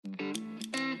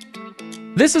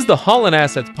This is the Holland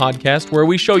Assets podcast, where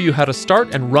we show you how to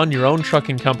start and run your own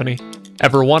trucking company.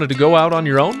 Ever wanted to go out on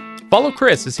your own? Follow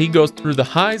Chris as he goes through the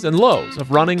highs and lows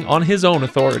of running on his own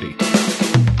authority.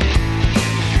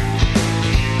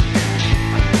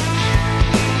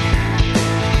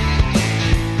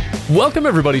 Welcome,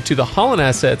 everybody, to the Holland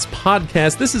Assets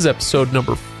podcast. This is episode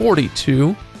number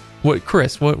 42. What,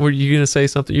 Chris, what were you going to say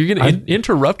something? You're going to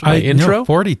interrupt my intro? No,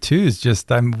 42 is just,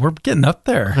 we're getting up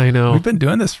there. I know. We've been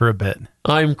doing this for a bit.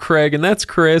 I'm Craig, and that's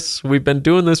Chris. We've been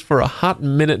doing this for a hot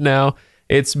minute now.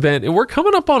 We're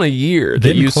coming up on a year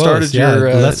that you started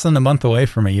your... less than a month away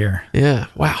from a year. Yeah,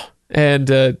 wow. And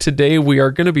today we are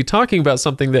going to be talking about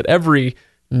something that every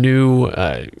new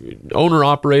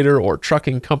owner-operator or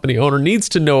trucking company owner needs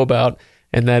to know about,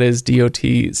 and that is DOT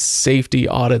safety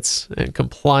audits and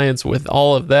compliance with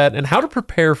all of that and how to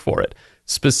prepare for it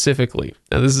specifically.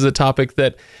 Now, this is a topic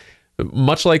that,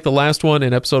 much like the last one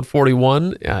in episode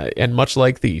 41, and much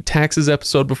like the taxes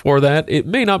episode before that, it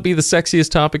may not be the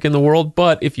sexiest topic in the world,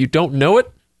 but if you don't know it,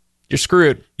 you're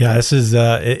screwed. Yeah, this is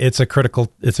it's a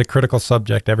critical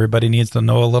subject. Everybody needs to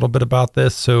know a little bit about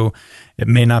this. So it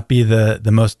may not be the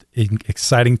most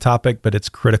exciting topic, but it's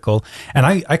critical. And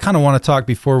I kind of want to talk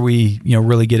before we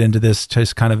really get into this.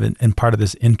 Just kind of in part of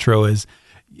this intro is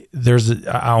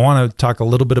I want to talk a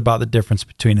little bit about the difference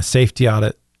between a safety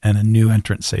audit and a new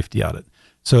entrant safety audit.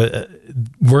 So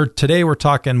today we're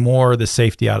talking more the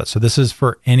safety audit. So this is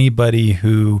for anybody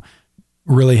who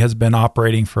really has been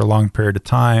operating for a long period of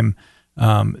time.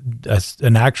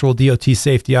 An actual DOT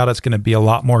safety audit is going to be a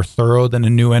lot more thorough than a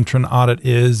new entrant audit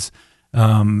is.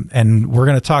 And we're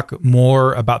going to talk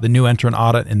more about the new entrant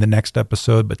audit in the next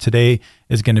episode, but today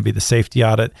is going to be the safety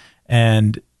audit.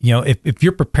 And if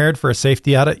you're prepared for a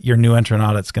safety audit, your new entrant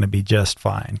audit is going to be just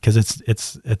fine, because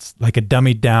it's like a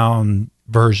dummied down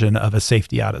version of a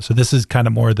safety audit. So this is kind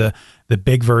of more the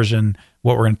big version.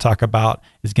 What we're going to talk about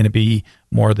is going to be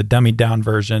more the dummied down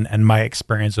version and my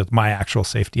experience with my actual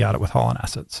safety audit with Holland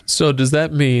Assets. So does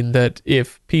that mean that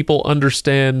if people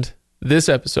understand this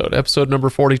episode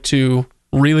number 42,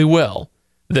 really well,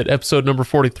 that episode number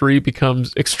 43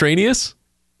 becomes extraneous?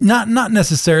 Not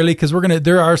necessarily, because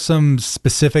there are some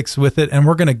specifics with it, and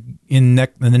we're gonna in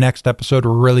the next episode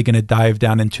we're really gonna dive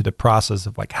down into the process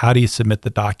of like, how do you submit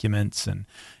the documents, and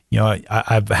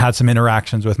I've had some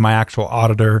interactions with my actual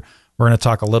auditor. We're going to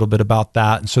talk a little bit about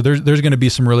that. And so there's going to be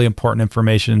some really important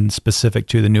information specific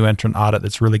to the new entrant audit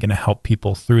that's really going to help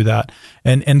people through that.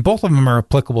 And both of them are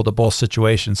applicable to both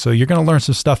situations. So you're going to learn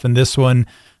some stuff in this one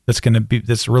that's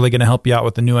really going to help you out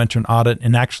with the new entrant audit.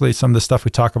 And actually some of the stuff we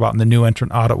talk about in the new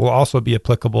entrant audit will also be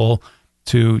applicable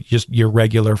to just your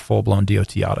regular full-blown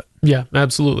DOT audit. Yeah,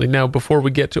 absolutely. Now, before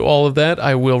we get to all of that,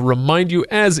 I will remind you,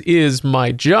 as is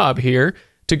my job here,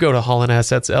 to go to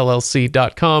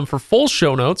hollandassetsllc.com for full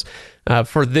show notes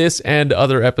for this and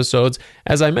other episodes.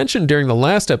 As I mentioned during the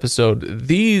last episode,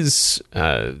 these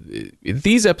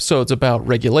episodes about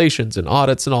regulations and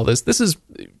audits and all this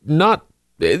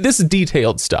is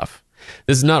detailed stuff.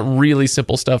 This is not really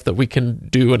simple stuff that we can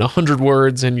do in 100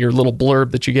 words in your little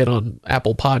blurb that you get on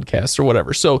Apple Podcasts or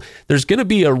whatever. So there's going to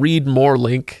be a read more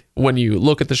link when you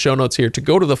look at the show notes here to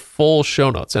go to the full show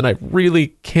notes. And I really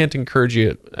can't encourage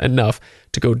you enough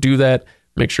to go do that.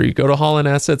 Make sure you go to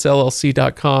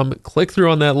hollandassetsllc.com, click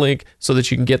through on that link so that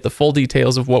you can get the full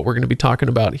details of what we're going to be talking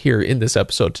about here in this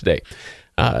episode today.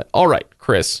 All right,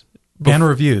 Chris. And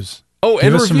reviews. Oh,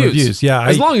 and reviews. Yeah.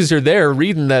 As long as you're there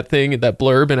reading that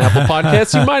blurb in Apple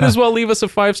Podcasts, you might as well leave us a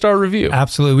 5-star review.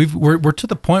 Absolutely. We're to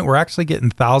the point we're actually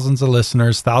getting thousands of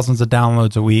listeners, thousands of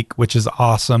downloads a week, which is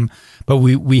awesome. But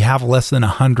we have less than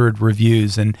 100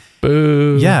 reviews, and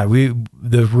boo. Yeah,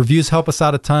 the reviews help us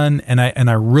out a ton, and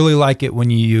I really like it when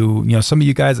you some of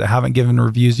you guys that haven't given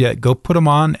reviews yet, go put them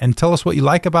on and tell us what you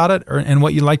like about it and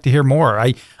what you'd like to hear more.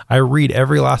 I read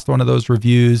every last one of those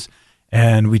reviews.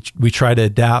 And we try to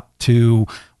adapt to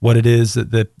what it is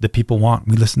that the people want.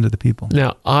 We listen to the people.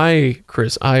 Now,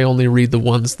 Chris, I only read the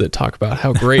ones that talk about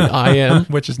how great I am.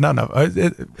 Which is not enough.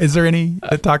 Is there any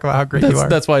that talk about how great you are?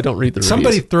 That's why I don't read the reviews.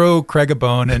 Somebody throw Craig a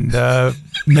bone and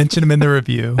mention him in the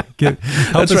review.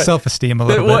 Help his self-esteem a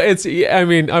little bit.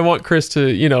 I want Chris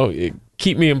to,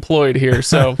 keep me employed here.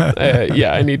 So,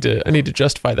 I need to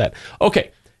justify that.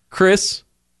 Okay, Chris,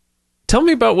 tell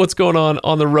me about what's going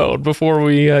on the road before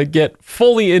we get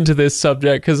fully into this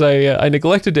subject, because I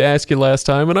neglected to ask you last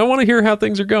time, and I want to hear how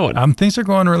things are going. Things are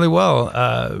going really well.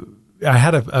 I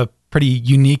had a pretty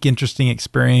unique, interesting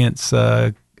experience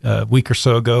a week or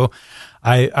so ago.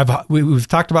 We've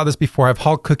talked about this before. I've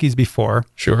hauled cookies before.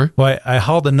 Sure. Well, I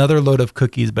hauled another load of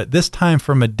cookies, but this time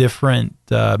from a different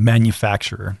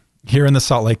manufacturer here in the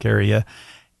Salt Lake area.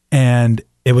 And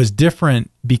it was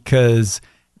different because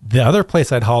the other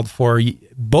place I'd hauled for,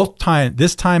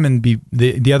 this time and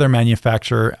the other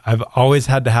manufacturer, I've always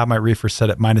had to have my reefer set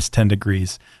at minus 10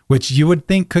 degrees, which you would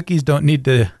think cookies don't need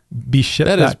to be shipped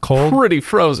that cold. That is pretty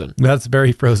frozen. That's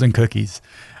very frozen cookies.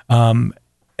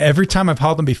 Every time I've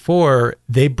hauled them before,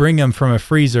 they bring them from a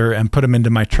freezer and put them into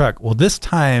my truck. Well, this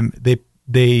time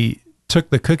they took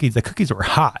the cookies. The cookies were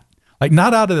hot. Like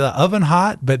not out of the oven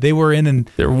hot, but they were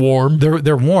they're warm.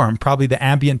 They're warm, probably the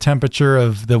ambient temperature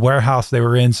of the warehouse they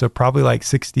were in. So probably like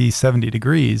 60, 70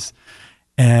 degrees.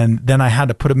 And then I had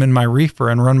to put them in my reefer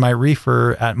and run my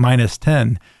reefer at minus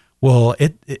 10. Well,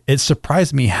 it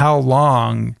surprised me how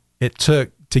long it took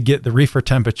to get the reefer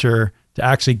temperature to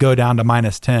actually go down to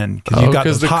minus 10. Because you got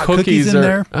those hot cookies in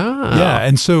there. Oh. Yeah.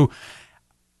 And so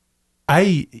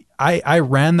I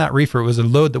ran that reefer. It was a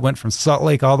load that went from Salt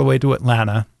Lake all the way to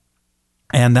Atlanta.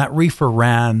 And that reefer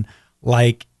ran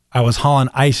like I was hauling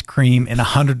ice cream in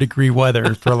 100-degree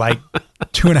weather for like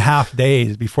 2.5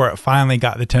 days before it finally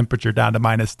got the temperature down to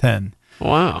minus 10.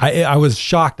 Wow. I was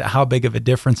shocked at how big of a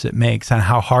difference it makes and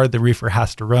how hard the reefer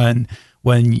has to run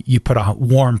when you put a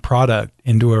warm product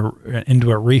into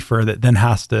a reefer that then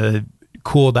has to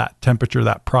cool that temperature of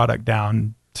that product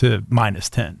down to minus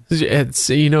 10. It's,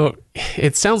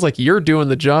 it sounds like you're doing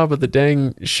the job of the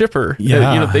dang shipper.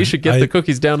 Yeah, they should get the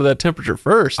cookies down to that temperature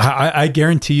first. I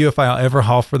guarantee you if I ever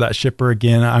haul for that shipper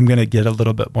again, I'm going to get a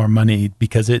little bit more money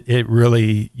because it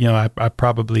really, I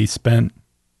probably spent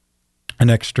an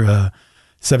extra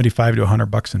 $75 to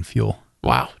 $100 in fuel.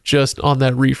 Wow. Just on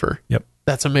that reefer. Yep.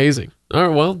 That's amazing. All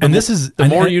right. Well, the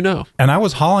more you know. And I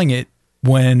was hauling it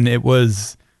when it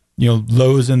was,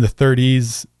 lows in the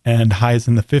 30s and highs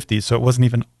in the 50s. So it wasn't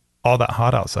even all that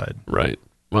hot outside. Right.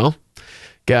 Well,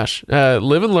 gosh,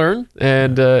 live and learn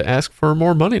and ask for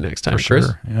more money next time, Chris.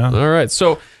 Sure. Yeah. All right.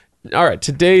 So,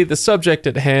 today the subject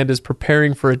at hand is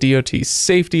preparing for a DOT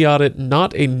safety audit,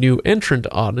 not a new entrant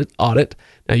audit.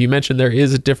 Now, you mentioned there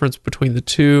is a difference between the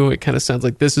two. It kind of sounds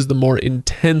like this is the more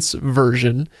intense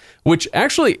version, which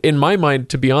actually, in my mind,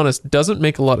 to be honest, doesn't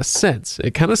make a lot of sense.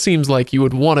 It kind of seems like you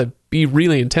would want to be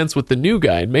really intense with the new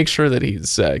guy and make sure that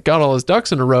he's got all his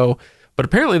ducks in a row. But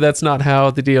apparently that's not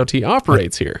how the DOT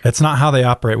operates here. It's not how they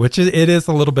operate, which it is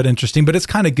a little bit interesting, but it's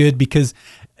kind of good because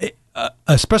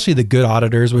especially the good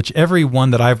auditors, which every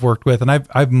one that I've worked with, and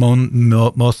I've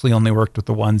mostly only worked with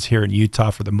the ones here in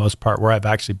Utah for the most part, where I've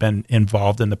actually been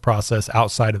involved in the process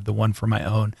outside of the one for my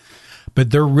own.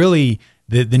 But they're really,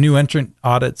 the new entrant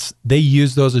audits, they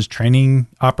use those as training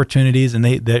opportunities, and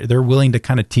they're willing to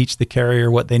kind of teach the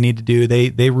carrier what they need to do.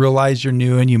 They realize you're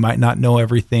new and you might not know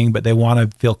everything, but they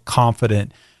want to feel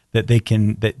confident that they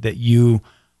can, that you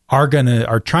are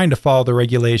trying to follow the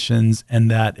regulations, and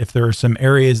that if there are some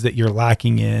areas that you're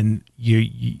lacking in,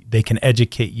 they can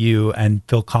educate you and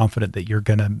feel confident that you're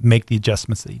going to make the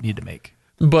adjustments that you need to make.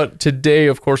 But today,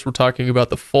 of course, we're talking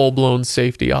about the full-blown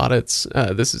safety audits.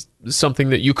 This is something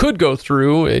that you could go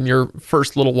through in your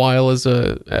first little while as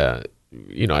a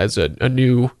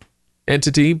new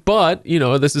entity, but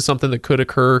this is something that could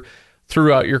occur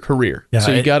throughout your career. Yeah,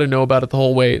 so you got to know about it the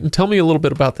whole way. And tell me a little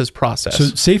bit about this process. So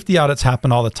safety audits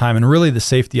happen all the time. And really the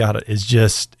safety audit is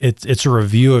just, it's a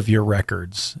review of your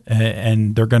records,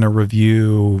 and they're going to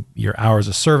review your hours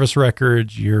of service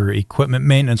records, your equipment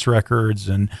maintenance records,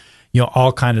 and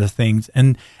all kinds of things.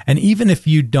 And even if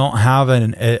you don't have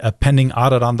a pending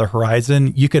audit on the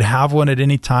horizon, you could have one at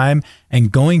any time,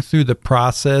 and going through the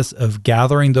process of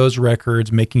gathering those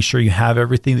records, making sure you have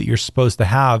everything that you're supposed to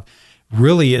have,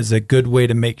 really is a good way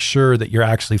to make sure that you're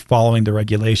actually following the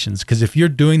regulations. Because if you're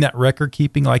doing that record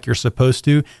keeping like you're supposed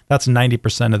to, that's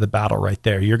 90% of the battle right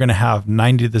there. You're going to have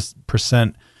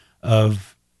 90%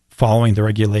 of following the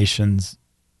regulations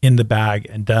in the bag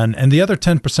and done. And the other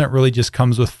 10% really just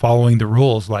comes with following the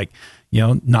rules, like,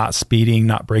 not speeding,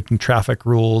 not breaking traffic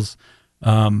rules,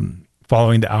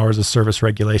 following the hours of service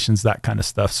regulations, that kind of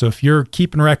stuff. So if you're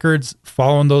keeping records,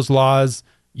 following those laws,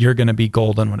 you're going to be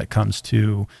golden when it comes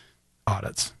to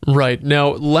audits. Right. Now,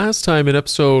 last time in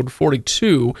episode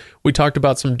 42, we talked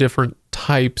about some different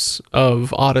types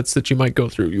of audits that you might go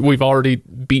through. We've already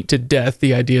beat to death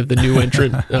the idea of the new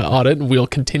entrant audit, and we'll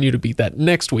continue to beat that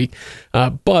next week.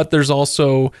 But there's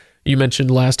also, you mentioned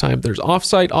last time, there's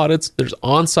off-site audits, there's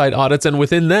on-site audits, and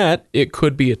within that, it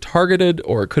could be a targeted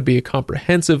or it could be a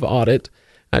comprehensive audit.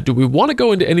 Do we want to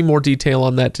go into any more detail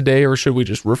on that today, or should we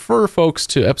just refer folks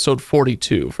to episode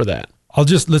 42 for that?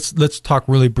 Let's talk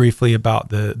really briefly about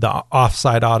the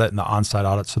offsite audit and the onsite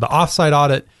audit. So the offsite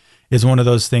audit is one of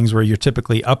those things where you're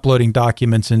typically uploading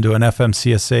documents into an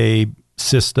FMCSA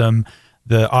system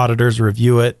The auditors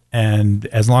review it, and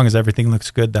as long as everything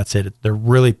looks good, that's it. They're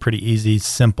really pretty easy,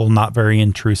 simple, not very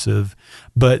intrusive.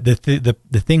 But the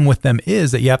thing with them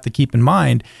is that you have to keep in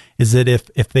mind is that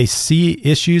if they see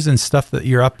issues and stuff that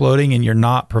you're uploading and you're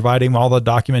not providing all the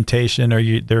documentation, or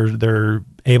they're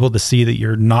able to see that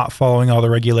you're not following all the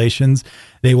regulations,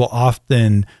 they will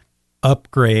often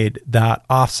upgrade that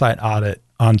offsite audit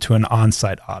onto an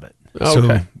onsite audit. Okay.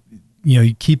 So,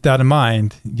 you keep that in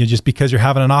mind. Just because you're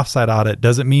having an offsite audit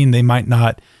doesn't mean they might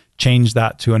not change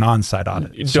that to an onsite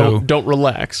audit. Don't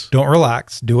relax. Don't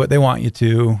relax. Do what they want you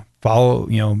to. Follow,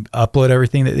 upload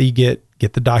everything that you get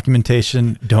the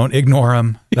documentation. Don't ignore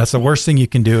them. That's the worst thing you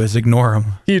can do is ignore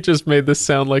them. You just made this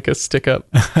sound like a stick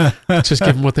up. Just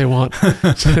give them what they want.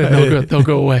 They'll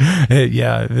go away.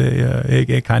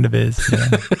 It kind of is.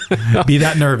 Yeah. Be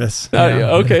that nervous.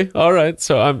 Okay. All right.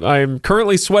 So I'm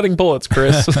currently sweating bullets,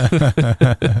 Chris.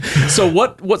 So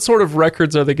what sort of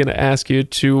records are they going to ask you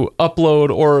to upload,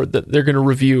 or that they're going to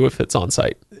review if it's on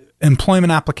site?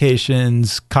 Employment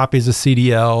applications, copies of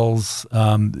CDLs.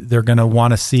 They're going to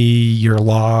want to see your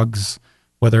logs,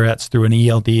 whether that's through an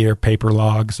ELD or paper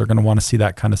logs. They're going to want to see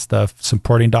that kind of stuff.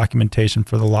 Supporting documentation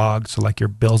for the logs, so like your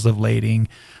bills of lading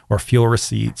or fuel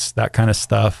receipts, that kind of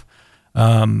stuff.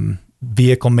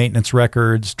 Vehicle maintenance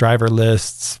records, driver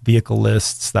lists, vehicle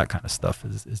lists, that kind of stuff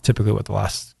is typically what they'll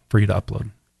ask for you to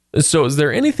upload. So is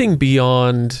there anything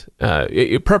beyond,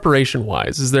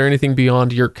 preparation-wise, is there anything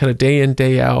beyond your kind of day in,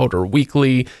 day out, or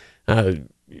weekly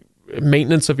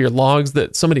maintenance of your logs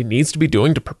that somebody needs to be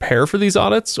doing to prepare for these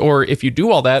audits? Or if you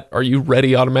do all that, are you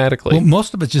ready automatically? Well,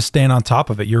 most of it's just staying on top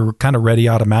of it. You're kind of ready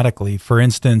automatically. For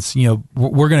instance,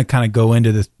 we're going to kind of go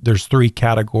into this. There's 3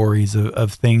 categories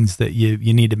of things that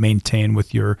you need to maintain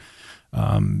with your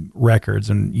records.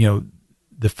 And,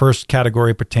 the first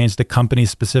category pertains to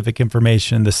company-specific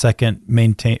information. The second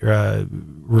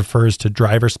refers to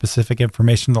driver-specific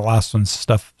information. The last one's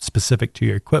stuff specific to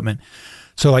your equipment.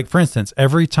 So, like, for instance,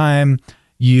 every time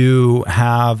you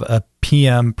have a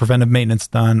PM, preventive maintenance,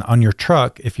 done on your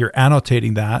truck, if you're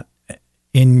annotating that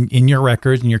in your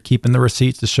records and you're keeping the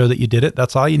receipts to show that you did it,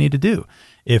 that's all you need to do.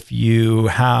 If you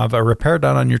have a repair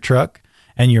done on your truck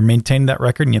and you're maintaining that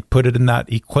record and you put it in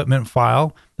that equipment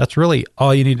file, that's really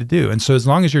all you need to do. And so as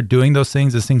long as you're doing those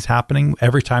things, this thing's happening,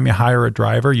 every time you hire a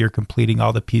driver, you're completing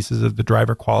all the pieces of the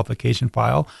driver qualification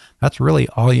file. That's really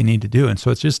all you need to do. And so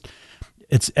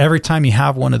it's every time you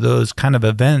have one of those kind of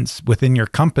events within your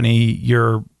company,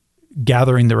 you're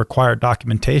gathering the required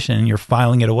documentation and you're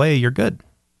filing it away, you're good.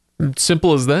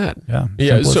 Simple as that.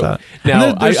 Yeah. So that.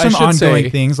 Now there's some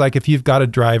ongoing things, like if you've got a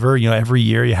driver, every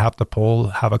year you have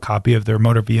to have a copy of their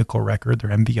motor vehicle record, their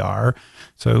MVR.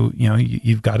 So,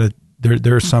 you've got to,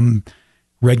 there are some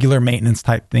regular maintenance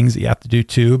type things that you have to do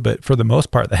too. But for the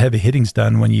most part, the heavy hitting's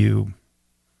done when you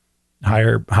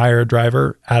hire a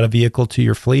driver, add a vehicle to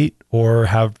your fleet, or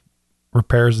have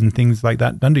repairs and things like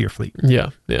that done to your fleet. Yeah.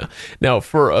 Now,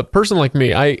 for a person like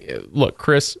me, look,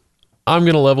 Chris, I'm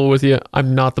going to level with you.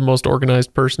 I'm not the most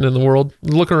organized person in the world.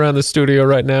 Looking around the studio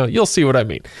right now, you'll see what I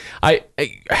mean.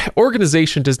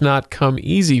 Organization does not come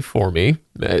easy for me,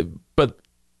 but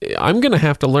I'm going to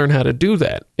have to learn how to do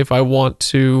that if I want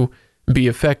to be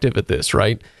effective at this,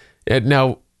 right?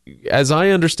 Now, as I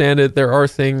understand it, there are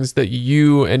things that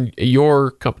you and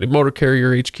your company, Motor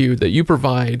Carrier HQ, that you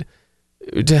provide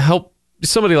to help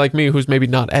somebody like me who's maybe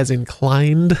not as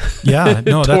inclined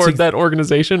toward that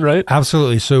organization, right?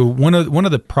 Absolutely. So one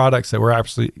of the products that we're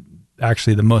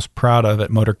actually the most proud of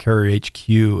at Motor Carrier HQ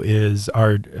is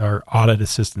our audit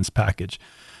assistance package.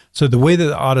 So the way that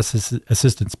the audit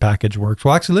assistance package works,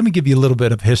 well, actually, let me give you a little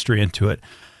bit of history into it.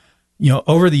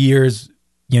 Over the years,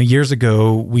 years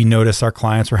ago, we noticed our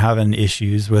clients were having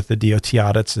issues with the DOT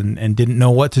audits and didn't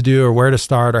know what to do or where to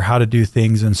start or how to do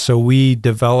things. And so we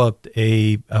developed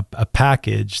a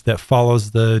package that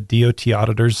follows the DOT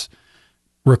auditors'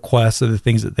 requests of the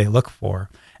things that they look for.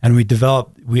 And we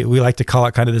like to call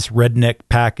it kind of this redneck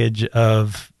package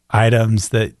of items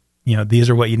that, these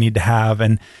are what you need to have.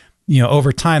 And,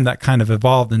 over time that kind of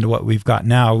evolved into what we've got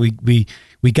now.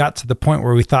 We got to the point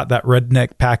where we thought that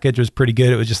redneck package was pretty good.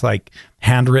 It was just like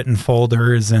handwritten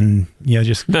folders and,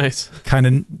 just nice, kind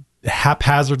of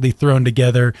haphazardly thrown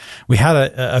together. We had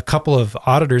a couple of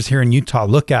auditors here in Utah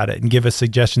look at it and give us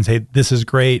suggestions. Hey, this is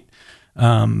great.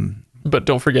 But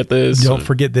don't forget this. Don't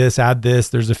forget this, add this.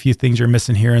 There's a few things you're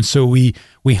missing here. And so we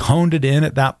honed it in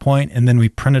at that point, and then we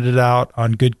printed it out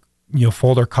on good,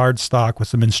 folder card stock with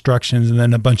some instructions and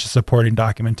then a bunch of supporting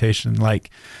documentation like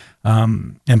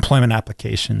employment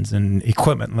applications and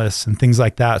equipment lists and things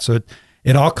like that. So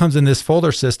it all comes in this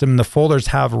folder system. The folders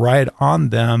have right on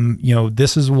them,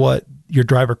 this is what your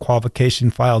driver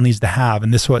qualification file needs to have,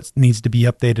 and this is what needs to be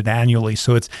updated annually.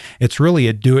 So it's really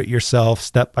a do-it-yourself,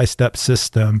 step-by-step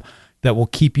system that will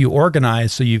keep you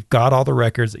organized, so you've got all the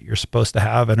records that you're supposed to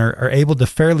have and are able to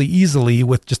fairly easily,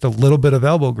 with just a little bit of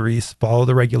elbow grease, follow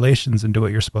the regulations and do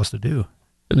what you're supposed to do.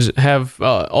 And just have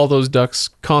all those ducks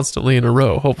constantly in a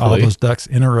row, hopefully. All those ducks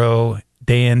in a row,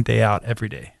 day in, day out, every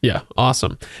day. Yeah,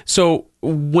 awesome. So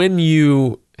when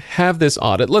you have this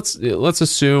audit, let's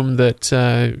assume that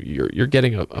you're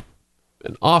getting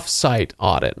an off-site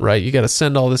audit, right? You got to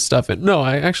send all this stuff in. No,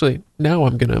 now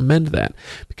I'm going to amend that,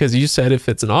 because you said if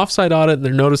it's an off-site audit and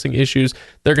they're noticing issues,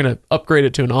 they're going to upgrade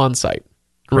it to an on-site,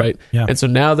 right? Yeah. And so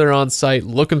now they're on-site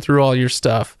looking through all your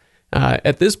stuff.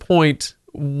 At this point,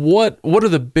 what are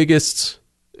the biggest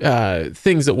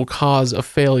things that will cause a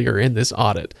failure in this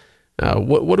audit?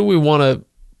 What do we want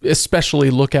to especially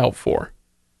look out for?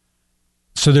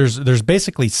 So there's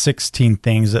basically 16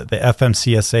 things that the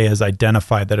FMCSA has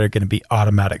identified that are going to be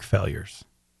automatic failures.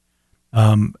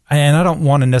 And I don't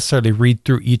want to necessarily read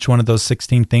through each one of those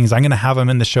 16 things. I'm going to have them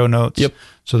in the show notes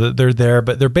so that they're there,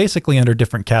 but they're basically under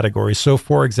different categories. So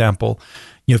for example,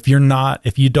 if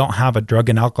you don't have a drug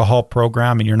and alcohol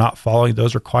program and you're not following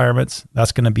those requirements,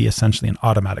 that's going to be essentially an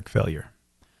automatic failure.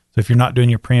 So if you're not doing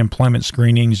your pre-employment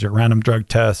screenings, your random drug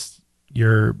tests,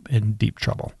 you're in deep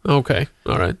trouble. Okay.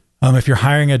 All right. If you're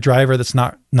hiring a driver that's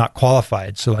not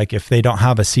qualified, so like if they don't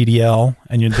have a CDL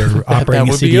and they're operating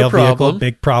a CDL vehicle,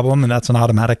 big problem, and that's an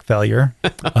automatic failure.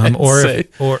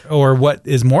 Or what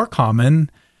is more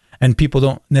common, and people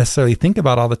don't necessarily think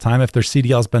about all the time, if their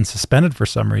CDL's been suspended for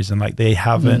some reason, like they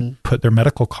haven't put their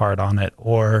medical card on it,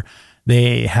 or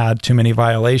they had too many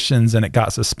violations and it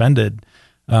got suspended.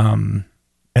 And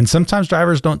sometimes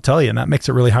drivers don't tell you, and that makes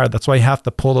it really hard. That's why you have to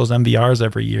pull those MVRs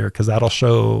every year, because that'll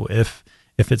show if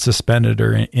it's suspended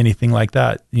or anything like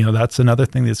that. That's another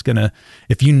thing that's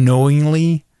if you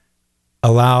knowingly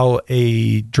allow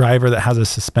a driver that has a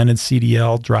suspended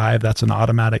CDL drive, that's an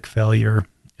automatic failure.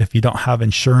 If you don't have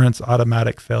insurance,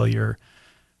 automatic failure.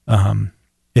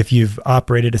 If you've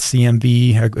operated a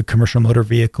CMV, a commercial motor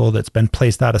vehicle that's been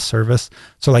placed out of service.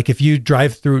 So like if you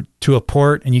drive through to a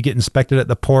port and you get inspected at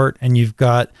the port and you've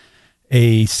got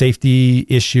a safety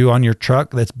issue on your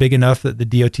truck that's big enough that the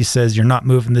DOT says you're not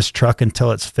moving this truck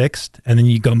until it's fixed, and then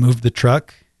you go move the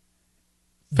truck,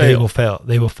 they will fail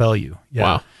you. Yeah.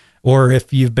 Wow. Or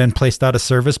if you've been placed out of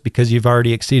service because you've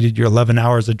already exceeded your 11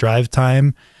 hours of drive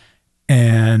time,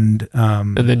 and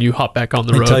then you hop back on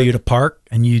the road. They tell you to park,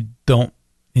 and you don't,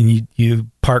 and you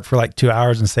park for like 2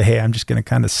 hours and say, hey, I'm just going to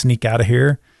kind of sneak out of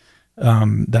here.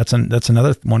 That's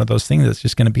another one of those things that's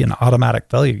just going to be an automatic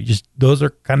failure. Those are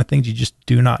kind of things you just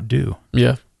do not do.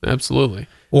 Yeah, absolutely.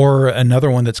 Or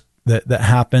another one that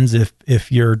happens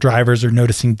if your drivers are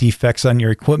noticing defects on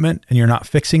your equipment and you're not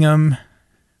fixing them,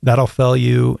 that'll fail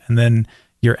you. And then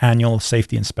your annual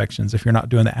safety inspections, if you're not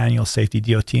doing the annual safety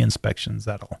DOT inspections,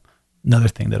 another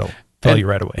thing that'll fail you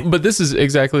right away. But this is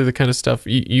exactly the kind of stuff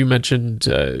you mentioned.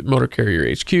 Motor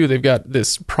Carrier HQ, they've got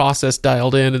this process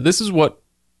dialed in, and this is what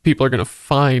people are going to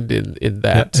find in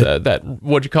that that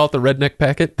what'd you call it, the redneck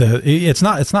packet? It's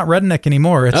not redneck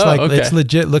anymore. It's It's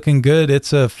legit looking good.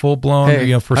 It's a full blown.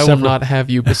 Hey, I will not have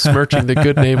you besmirching the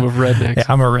good name of rednecks. Hey,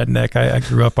 I'm a redneck. I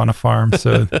grew up on a farm,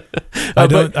 so I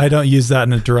don't use that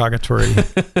in a derogatory.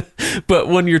 But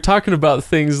when you're talking about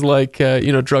things like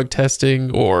drug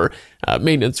testing or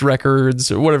maintenance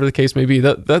records or whatever the case may be,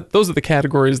 that those are the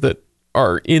categories that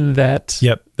are in that.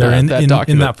 Yep, they're in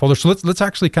that folder. So let's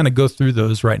actually kind of go through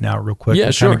those right now real quick.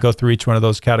 Yeah, sure. Kind of go through each one of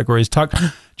those categories. Talk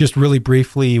just really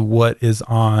briefly what is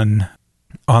on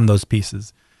those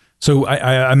pieces. So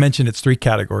I mentioned it's 3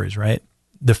 categories, right?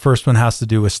 The first one has to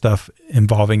do with stuff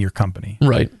involving your company.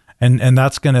 Right. And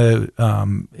that's going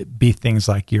to be things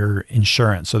like your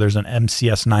insurance. So there's an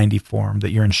MCS 90 form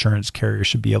that your insurance carrier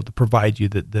should be able to provide you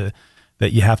that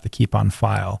you have to keep on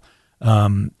file.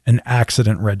 An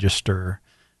accident register.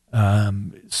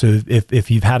 So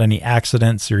if you've had any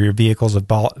accidents or your vehicles have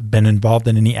been involved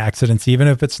in any accidents, even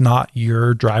if it's not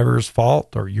your driver's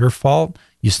fault or your fault,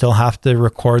 you still have to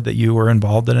record that you were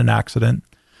involved in an accident.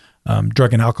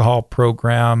 Drug and alcohol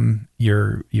program,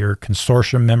 your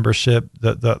consortium membership,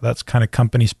 that's kind of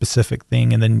company specific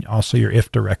thing. And then also your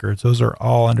IFTA records. Those are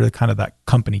all under kind of that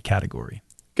company category.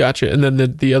 Gotcha. And then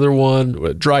the other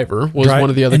one, driver, was one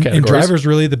of the other categories. And driver's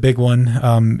really the big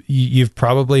one. You've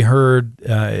probably heard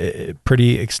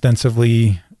pretty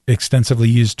extensively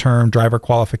used term, driver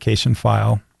qualification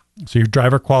file. So your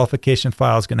driver qualification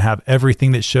file is going to have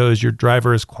everything that shows your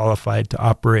driver is qualified to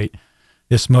operate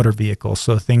this motor vehicle.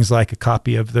 So things like a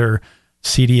copy of their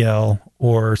CDL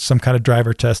or some kind of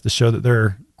driver test to show that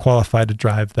they're qualify to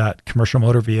drive that commercial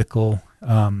motor vehicle,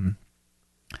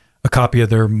 a copy of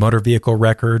their motor vehicle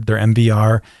record, their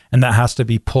MVR, and that has to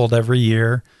be pulled every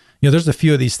year. There's a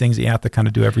few of these things that you have to kind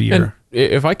of do every year. And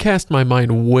if I cast my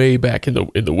mind way back in the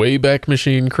Wayback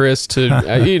Machine, Chris, to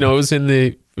it was in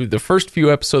the first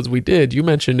few episodes we did, you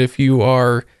mentioned if you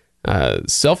are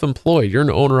self-employed, you're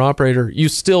an owner operator, you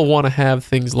still want to have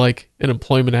things like an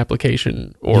employment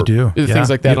application or things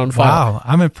like that on file. Wow,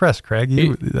 I'm impressed, Craig.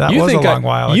 That was a long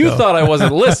while ago. You thought I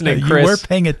wasn't listening, Chris. You were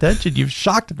paying attention. You've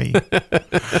shocked me.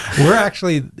 We're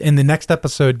actually in the next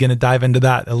episode going to dive into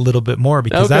that a little bit more,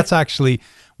 because that's actually,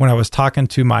 when I was talking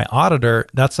to my auditor,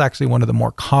 that's actually one of the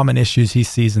more common issues he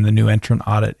sees in the new entrant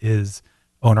audit is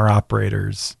owner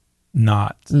operators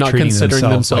not considering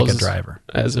themselves like a driver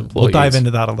as employees. We'll dive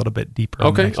into that a little bit deeper.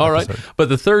 Okay, all right. But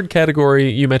the third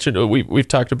category you mentioned, we've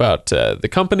talked about the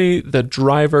company, the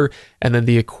driver, and then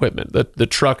the equipment, the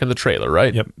truck and the trailer,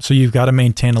 right? Yep. So you've got to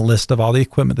maintain a list of all the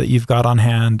equipment that you've got on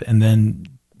hand, and then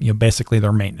basically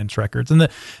their maintenance records. And the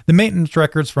maintenance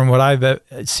records, from what I've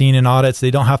seen in audits,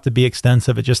 they don't have to be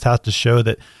extensive. It just has to show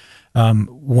that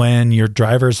when your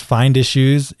drivers find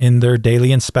issues in their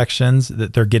daily inspections,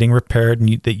 that they're getting repaired,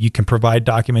 and that you can provide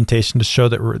documentation to show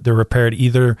that they're repaired,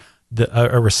 either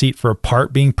a receipt for a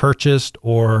part being purchased,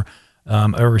 or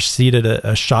a receipt at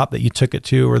a shop that you took it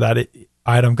to, or that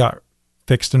item got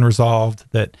fixed and resolved,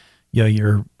 that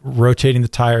you're rotating the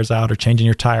tires out or changing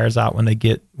your tires out when they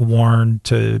get worn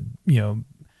to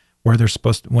when they're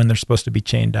supposed to be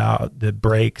changed out, the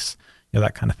brakes,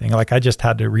 that kind of thing. Like I just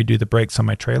had to redo the brakes on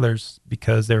my trailers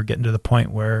because they were getting to the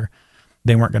point where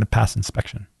they weren't going to pass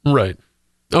inspection. Right.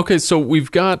 Okay, so we've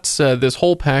got this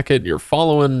whole packet. You're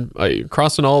following,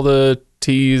 crossing all the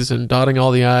T's and dotting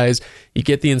all the I's. You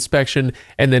get the inspection,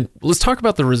 and then let's talk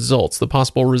about the results, the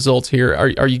possible results here.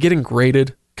 Are you getting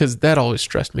graded? Because that always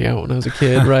stressed me out when I was a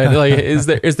kid, right? Like, is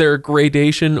there a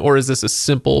gradation, or is this a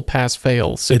simple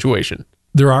pass-fail situation?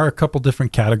 There are a couple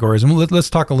different categories, and let's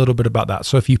talk a little bit about that.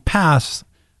 So if you pass,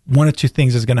 one of two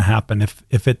things is going to happen.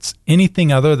 If it's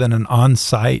anything other than an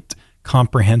on-site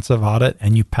comprehensive audit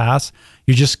and you pass,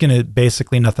 you're just going to,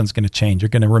 basically nothing's going to change. You're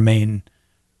going to remain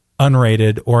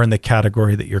unrated or in the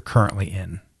category that you're currently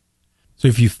in. So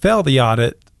if you fail the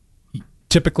audit,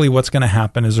 typically what's going to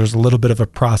happen is there's a little bit of a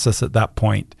process at that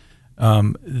point.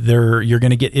 You're going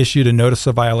to get issued a notice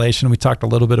of violation. We talked a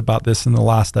little bit about this in the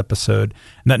last episode.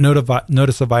 And that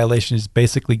notice of violation is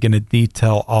basically going to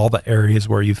detail all the areas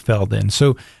where you failed in.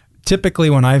 So typically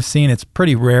when I've seen, it's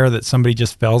pretty rare that somebody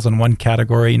just fails in one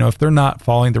category. If they're not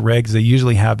following the regs, they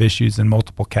usually have issues in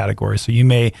multiple categories. So you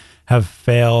may have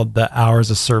failed the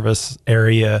hours of service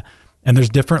area, and there's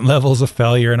different levels of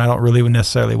failure. And I don't really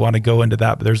necessarily want to go into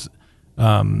that, but there's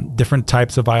different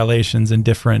types of violations and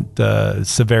different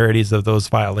severities of those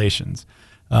violations.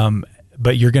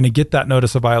 But you're going to get that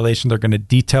notice of violation. They're going to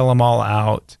detail them all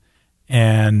out.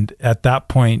 And at that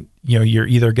point, you're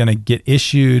either going to get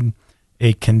issued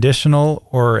a conditional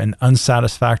or an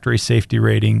unsatisfactory safety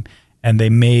rating. And they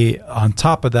may, on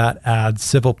top of that, add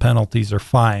civil penalties or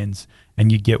fines.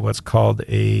 And you get what's called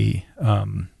a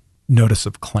notice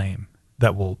of claim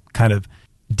that will kind of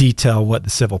detail what the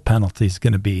civil penalty is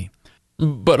going to be.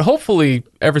 But hopefully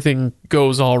everything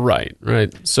goes all right?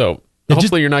 So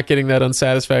hopefully you're not getting that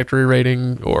unsatisfactory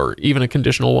rating or even a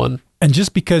conditional one. And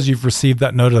just because you've received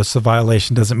that notice of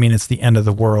violation doesn't mean it's the end of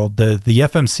the world. The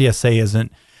FMCSA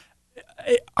isn't.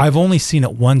 I've only seen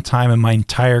it one time in my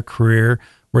entire career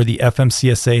where the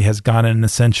FMCSA has gone in and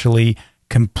essentially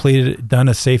done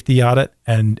a safety audit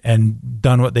and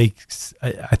done what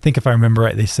I think if I remember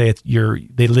right, they say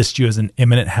they list you as an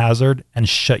imminent hazard and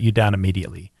shut you down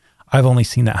immediately. I've only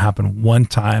seen that happen one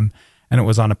time, and it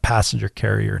was on a passenger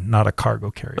carrier, not a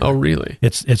cargo carrier. Oh, really?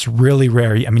 It's really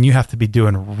rare. I mean, you have to be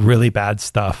doing really bad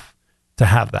stuff to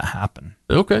have that happen.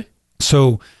 Okay.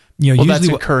 So, usually that's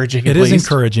encouraging. It is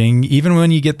encouraging. Even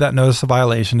when you get that notice of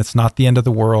violation, it's not the end of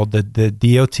the world. The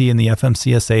DOT and the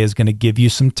FMCSA is going to give you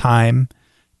some time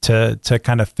to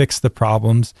kind of fix the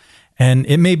problems. And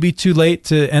it may be too late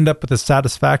to end up with a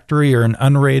satisfactory or an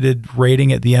unrated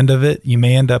rating at the end of it. You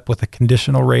may end up with a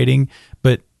conditional rating,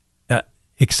 but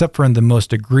except for in the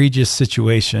most egregious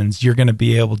situations, you're going to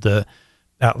be able to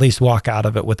at least walk out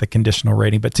of it with a conditional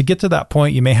rating. But to get to that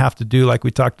point, you may have to do, like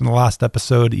we talked in the last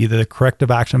episode, either the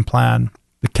corrective action plan,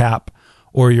 the CAP,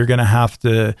 or you're going to have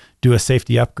to do a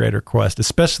safety upgrade request,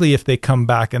 especially if they come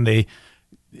back and they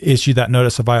issue that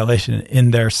notice of violation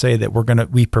in there, say that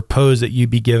we propose that you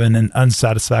be given an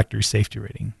unsatisfactory safety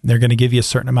rating. They're going to give you a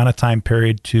certain amount of time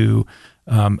period to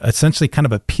essentially kind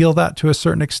of appeal that to a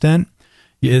certain extent.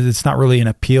 it's not really an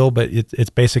appeal, but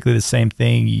it's basically the same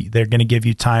thing. They're going to give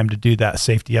you time to do that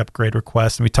safety upgrade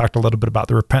request. And we talked a little bit about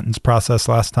the repentance process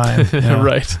last time.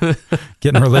 Right.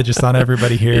 Getting religious on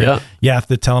everybody here. Yeah. You have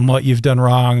to tell them what you've done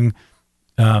wrong,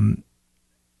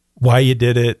 why you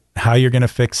did it, how you're going to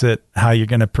fix it, how you're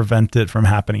going to prevent it from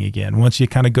happening again. Once you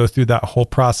kind of go through that whole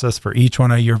process for each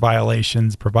one of your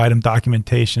violations, provide them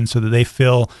documentation so that they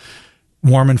feel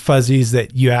warm and fuzzies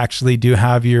that you actually do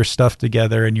have your stuff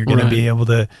together and you're going to be able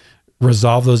to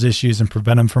resolve those issues and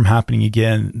prevent them from happening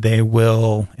again. They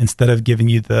will, instead of giving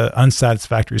you the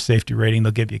unsatisfactory safety rating,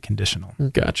 they'll give you a conditional.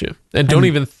 Gotcha. And don't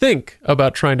even think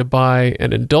about trying to buy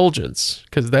an indulgence,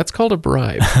 because that's called a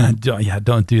bribe.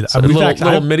 Don't do that. So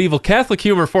little medieval Catholic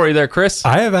humor for you there, Chris.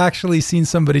 I have actually seen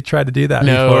somebody try to do that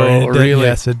before. Really?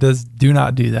 Yes, it does. Do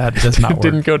not do that. It does not work.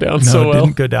 Didn't go down so well. It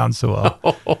didn't go down so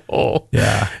well.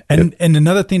 Yeah. And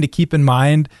another thing to keep in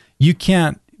mind, you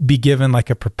can't be given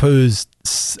like a proposed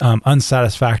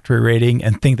unsatisfactory rating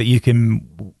and think that you can,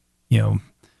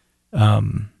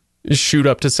 shoot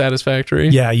up to satisfactory.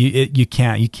 Yeah, you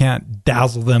can't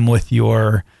dazzle them with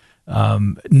your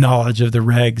knowledge of the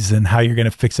regs and how you're going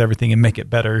to fix everything and make it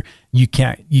better. You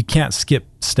can't skip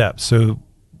steps. So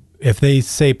if they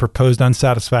say proposed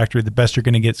unsatisfactory, the best you're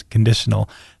going to get is conditional.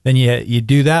 Then you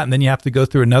do that, and then you have to go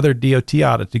through another DOT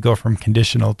audit to go from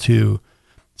conditional to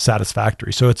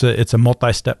satisfactory. So it's a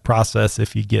multi-step process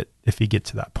if you get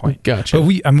to that point. Gotcha.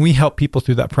 But we help people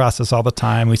through that process all the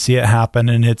time. We see it happen,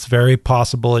 and it's very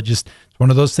possible. It's one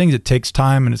of those things. It takes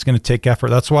time and it's going to take effort.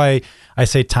 That's why I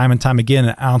say time and time again,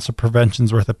 an ounce of prevention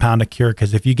is worth a pound of cure.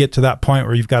 Because if you get to that point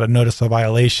where you've got a notice of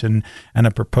violation and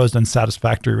a proposed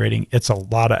unsatisfactory rating, it's a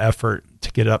lot of effort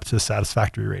to get up to the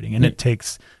satisfactory rating, and it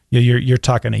takes. You're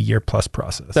talking a year plus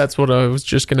process. That's what I was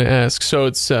just going to ask. So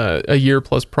it's a year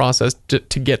plus process to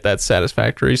get that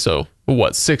satisfactory. So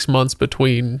what, 6 months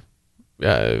between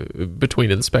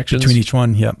inspections? Between each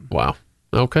one, yep. Wow.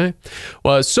 Okay.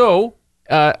 Well, so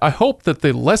I hope that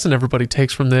the lesson everybody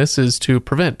takes from this is to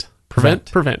prevent.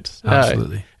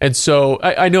 Absolutely. And so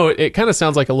I know it kind of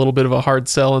sounds like a little bit of a hard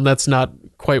sell, and that's not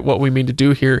quite what we mean to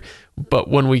do here. But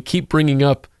when we keep bringing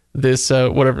up this,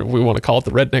 whatever we want to call it,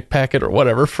 the redneck packet or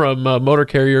whatever from Motor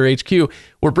Carrier HQ,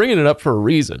 we're bringing it up for a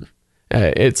reason.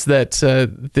 It's that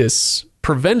this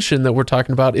prevention that we're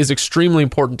talking about is extremely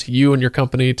important to you and your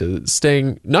company, to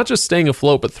not just staying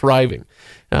afloat, but thriving,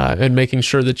 and making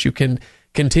sure that you can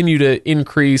continue to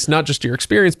increase not just your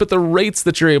experience, but the rates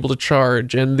that you're able to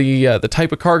charge and the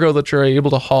type of cargo that you're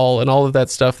able to haul and all of that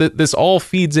stuff. This all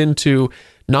feeds into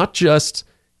not just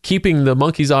keeping the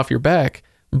monkeys off your back,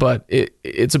 but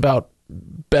it's about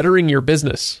bettering your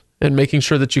business and making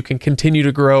sure that you can continue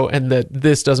to grow and that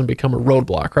this doesn't become a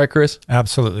roadblock, right, Chris?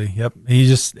 Absolutely. Yep.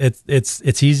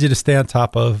 It's easy to stay on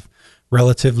top of,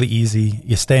 relatively easy.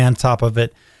 You stay on top of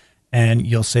it, and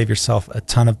you'll save yourself a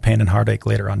ton of pain and heartache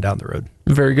later on down the road.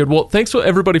 Very good. Well, thanks to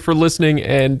everybody for listening,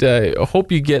 and I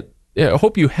hope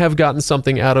you have gotten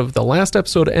something out of the last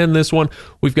episode and this one.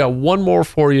 We've got one more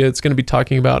for you. It's going to be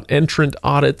talking about entrant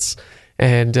audits.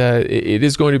 And it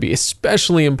is going to be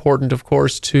especially important, of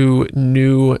course, to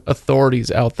new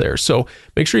authorities out there. So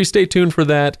make sure you stay tuned for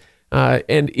that.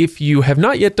 And if you have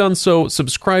not yet done so,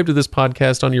 subscribe to this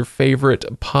podcast on your favorite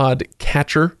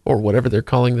podcatcher, or whatever they're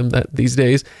calling them these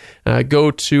days. Go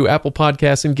to Apple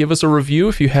Podcasts and give us a review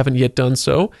if you haven't yet done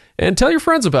so. And tell your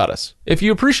friends about us. If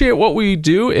you appreciate what we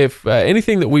do, if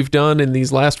anything that we've done in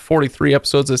these last 43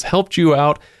 episodes has helped you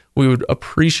out, we would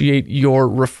appreciate your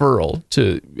referral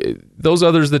to those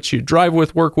others that you drive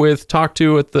with, work with, talk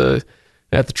to at the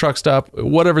truck stop,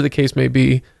 whatever the case may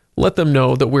be. Let them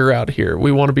know that we're out here.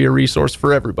 We want to be a resource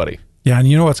for everybody. Yeah, and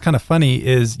you know what's kind of funny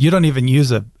is you don't even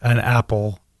use an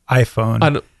Apple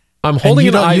iPhone. I'm holding.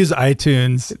 You don't use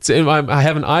iTunes. I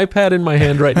have an iPad in my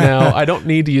hand right now. I don't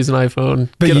need to use an iPhone.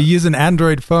 But you use an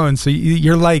Android phone, so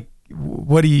you're like,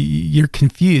 you're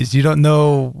confused. You don't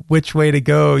know which way to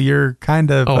go. You're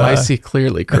kind of... I see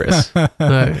clearly, Chris. Yeah.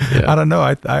 I don't know.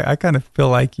 I kind of feel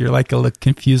like you're like a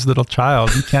confused little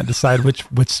child. You can't decide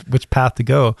which path to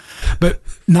go. But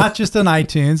not just on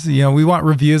iTunes. We want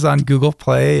reviews on Google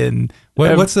Play. And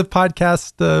what's the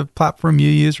podcast platform you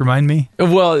use? Remind me.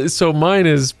 Well, so mine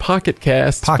is Pocket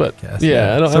Cast. Pocket Cast.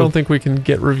 Yeah, I don't think we can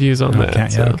get reviews on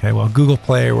that. Yeah, okay. Well, Google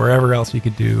Play or wherever else you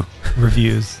could do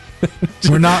reviews.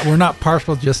 We're not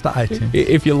partial just to iTunes.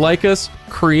 If you like us,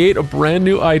 create a brand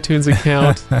new iTunes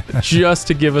account just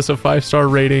to give us a 5-star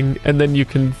rating, and then you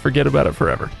can forget about it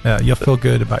forever. Yeah, you'll feel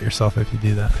good about yourself if you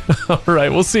do that. All right,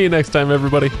 we'll see you next time,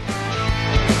 everybody.